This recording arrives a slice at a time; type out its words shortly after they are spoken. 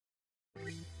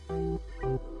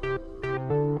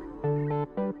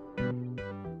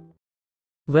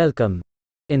Welcome.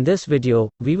 In this video,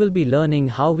 we will be learning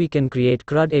how we can create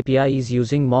CRUD APIs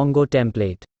using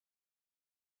MongoTemplate.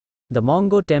 The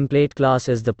MongoTemplate class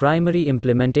is the primary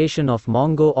implementation of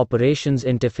Mongo operations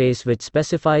interface which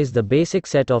specifies the basic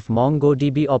set of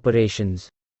MongoDB operations.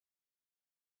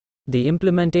 The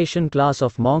implementation class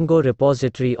of Mongo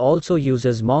repository also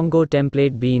uses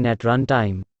MongoTemplate bean at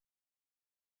runtime.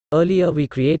 Earlier we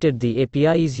created the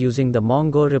APIs using the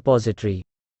Mongo repository.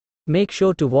 Make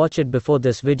sure to watch it before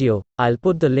this video, I'll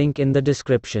put the link in the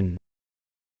description.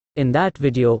 In that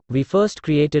video, we first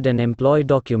created an employee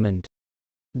document.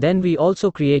 Then we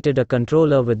also created a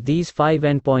controller with these 5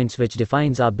 endpoints which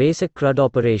defines our basic CRUD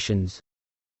operations.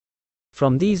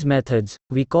 From these methods,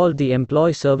 we called the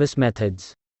employee service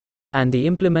methods. And the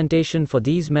implementation for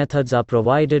these methods are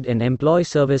provided in employee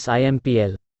service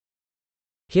IMPL.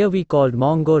 Here we called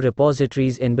Mongo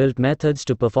repositories inbuilt methods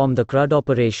to perform the CRUD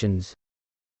operations.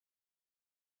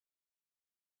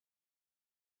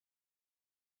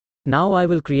 Now I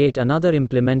will create another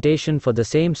implementation for the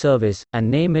same service,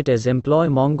 and name it as Employee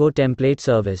MongoTemplate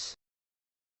Service.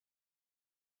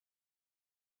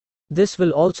 This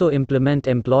will also implement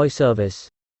Employee Service.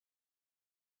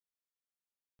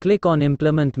 Click on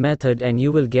Implement Method and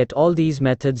you will get all these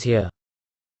methods here.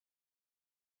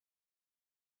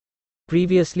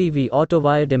 Previously we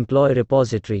autowired Employee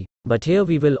Repository, but here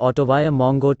we will autowire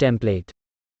MongoTemplate.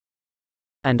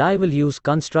 And I will use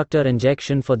constructor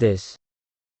injection for this.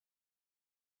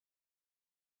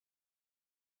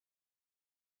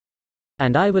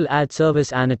 And I will add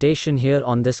service annotation here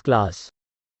on this class.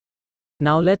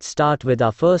 Now let's start with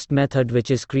our first method, which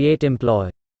is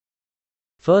createEmployee.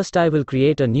 First I will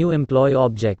create a new employee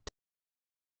object.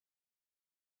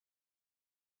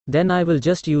 Then I will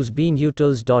just use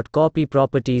beanutils.copy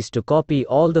properties to copy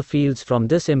all the fields from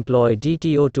this employee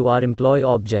DTO to our employee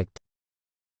object.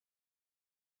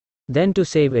 Then to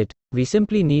save it, we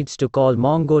simply needs to call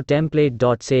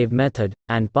MongoTemplate.save method,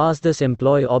 and pass this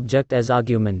employee object as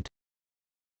argument.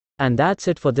 And that's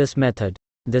it for this method.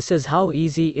 This is how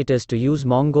easy it is to use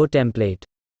MongoTemplate.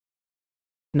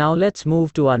 Now let's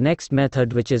move to our next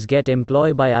method, which is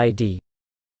getEmployeeById.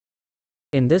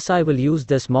 In this I will use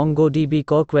this MongoDB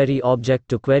core query object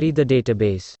to query the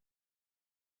database.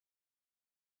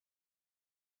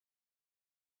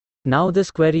 Now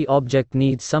this query object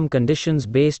needs some conditions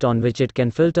based on which it can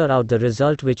filter out the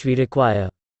result which we require.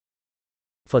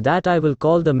 For that I will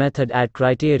call the method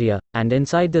addCriteria, and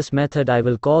inside this method I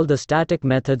will call the static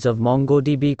methods of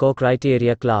MongoDB core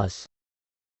criteria class.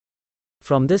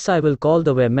 From this I will call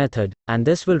the where method, and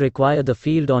this will require the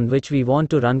field on which we want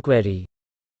to run query.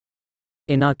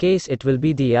 In our case it will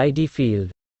be the ID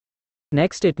field.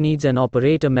 Next it needs an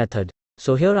operator method,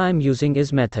 so here I am using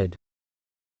is method.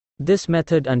 This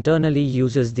method internally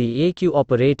uses the AQ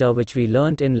operator which we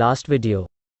learnt in last video.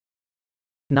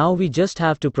 Now we just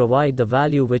have to provide the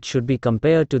value which should be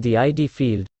compared to the ID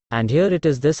field, and here it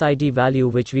is this ID value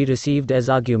which we received as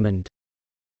argument.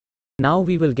 Now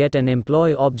we will get an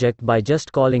employee object by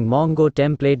just calling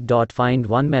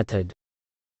MongoTemplate.findOne method.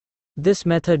 This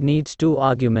method needs 2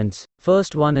 arguments,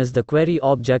 first one is the query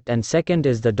object and second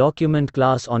is the document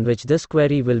class on which this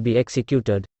query will be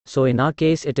executed, so in our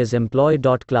case it is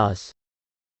employee.class.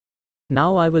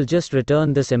 Now I will just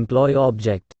return this employee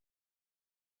object.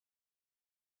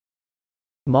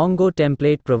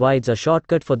 MongoTemplate provides a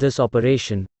shortcut for this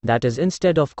operation, that is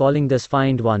instead of calling this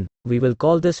findOne, we will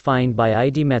call this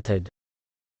findById method.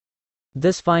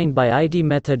 This findById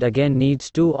method again needs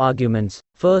 2 arguments,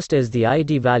 first is the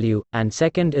ID value, and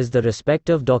second is the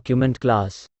respective document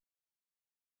class.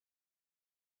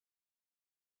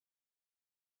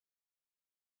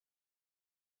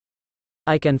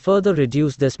 I can further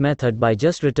reduce this method by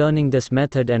just returning this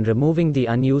method and removing the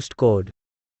unused code.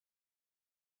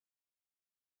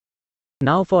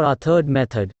 Now for our third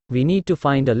method, we need to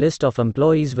find a list of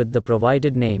employees with the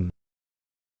provided name.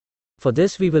 For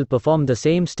this we will perform the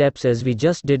same steps as we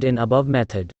just did in above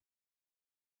method.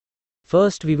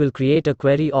 First we will create a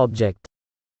query object.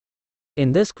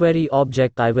 In this query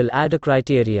object I will add a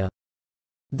criteria.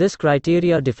 This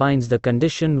criteria defines the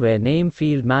condition where name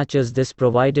field matches this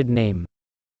provided name.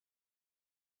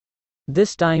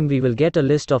 This time we will get a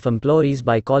list of employees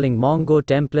by calling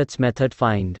MongoTemplate's method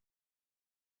find.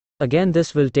 Again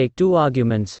this will take 2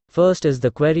 arguments, first is the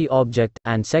query object,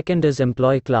 and second is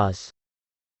employee class.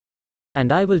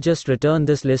 And I will just return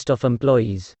this list of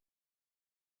employees.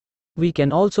 We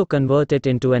can also convert it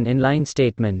into an inline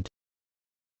statement.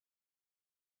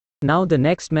 Now the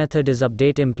next method is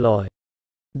updateEmployee.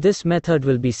 This method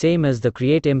will be same as the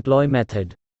createEmployee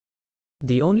method.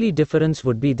 The only difference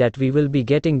would be that we will be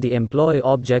getting the employee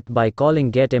object by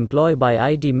calling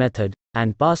getEmployeeById method,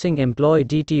 and passing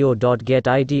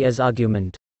employee_dto.getId as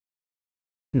argument.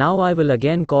 Now I will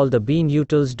again call the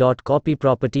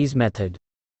beanutils.copyProperties method.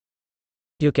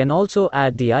 You can also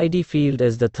add the ID field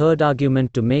as the third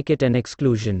argument to make it an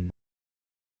exclusion.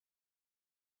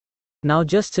 Now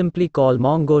just simply call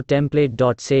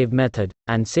MongoTemplate.save method,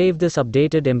 and save this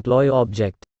updated employee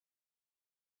object.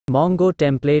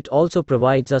 MongoTemplate also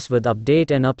provides us with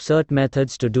update and upsert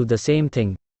methods to do the same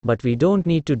thing, but we don't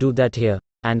need to do that here,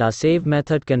 and our save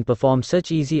method can perform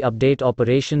such easy update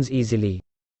operations easily.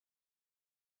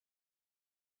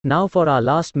 Now for our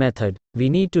last method, we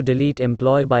need to delete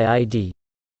employee by ID.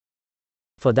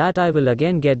 For that I will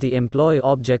again get the employee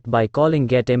object by calling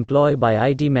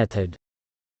getEmployeeById method.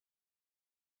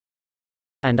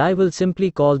 And I will simply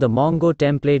call the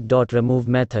MongoTemplate.remove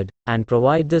method, and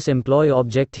provide this employee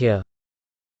object here.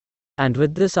 And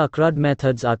with this our CRUD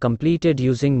methods are completed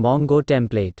using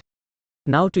MongoTemplate.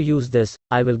 Now to use this,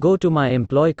 I will go to my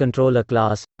employee controller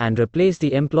class, and replace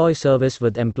the employee service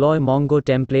with employee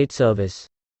MongoTemplate service.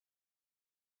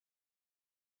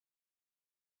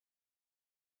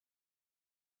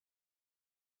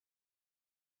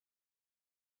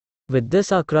 With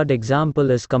this our CRUD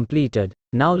example is completed.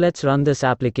 Now let's run this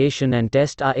application and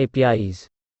test our APIs.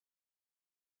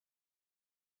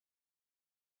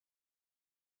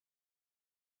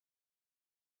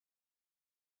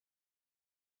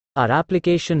 Our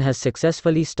application has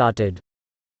successfully started.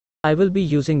 I will be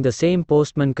using the same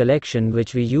Postman collection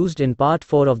which we used in part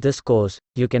 4 of this course.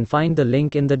 You can find the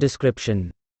link in the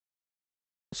description.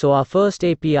 So our first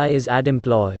API is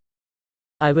addEmployee.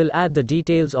 I will add the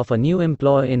details of a new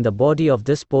employee in the body of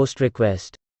this post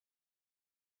request.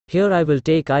 Here I will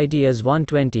take ID as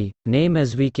 120, name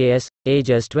as VKS, age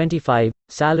as 25,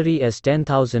 salary as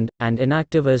 10,000, and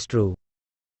inactive as true.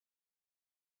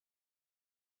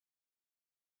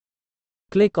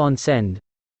 Click on send.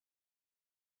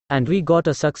 And we got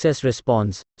a success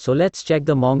response, so let's check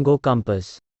the Mongo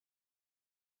compass.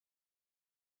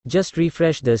 Just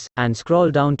refresh this, and scroll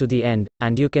down to the end,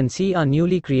 and you can see our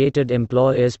newly created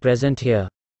employee is present here.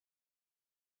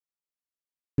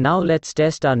 Now let's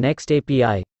test our next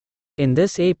API. In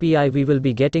this API we will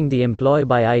be getting the employee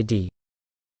by ID.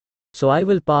 So I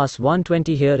will pass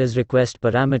 120 here as request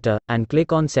parameter, and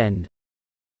click on send.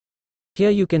 Here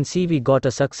you can see we got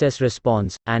a success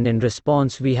response, and in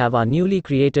response we have our newly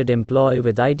created employee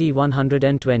with ID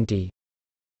 120.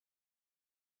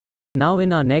 Now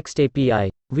in our next API,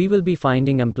 we will be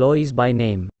finding employees by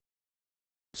name.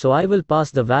 So I will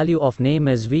pass the value of name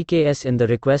as VKS in the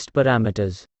request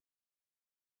parameters.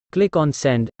 Click on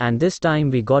send, and this time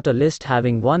we got a list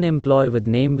having one employee with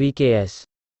name VKS.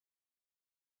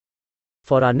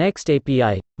 For our next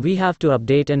API, we have to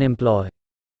update an employee.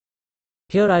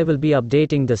 Here I will be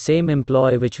updating the same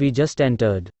employee which we just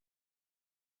entered.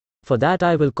 For that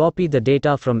I will copy the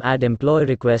data from addEmployee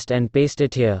request and paste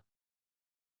it here.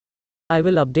 I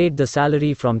will update the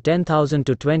salary from 10,000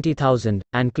 to 20,000,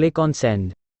 and click on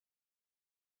send.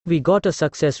 We got a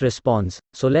success response,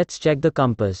 so let's check the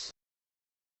compass.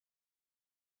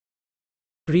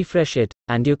 Refresh it,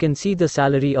 and you can see the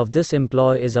salary of this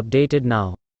employee is updated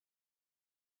now.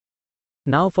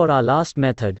 Now for our last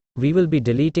method, we will be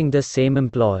deleting this same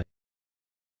employee.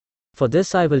 For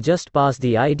this I will just pass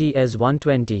the ID as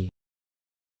 120.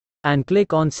 And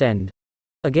click on send.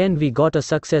 Again we got a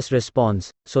success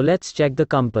response, so let's check the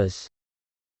compass.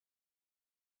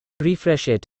 Refresh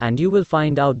it, and you will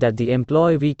find out that the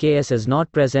employee VKS is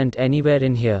not present anywhere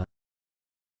in here.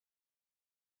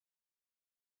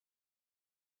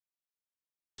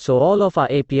 So all of our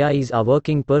APIs are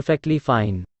working perfectly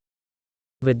fine.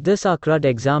 With this our CRUD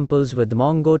examples with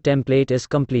MongoTemplate is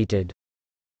completed.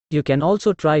 You can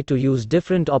also try to use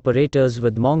different operators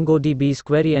with MongoDB's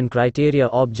query and criteria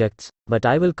objects, but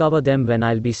I will cover them when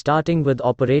I'll be starting with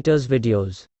operators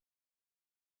videos.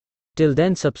 Till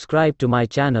then subscribe to my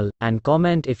channel, and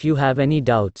comment if you have any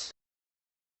doubts.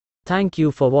 Thank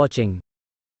you for watching.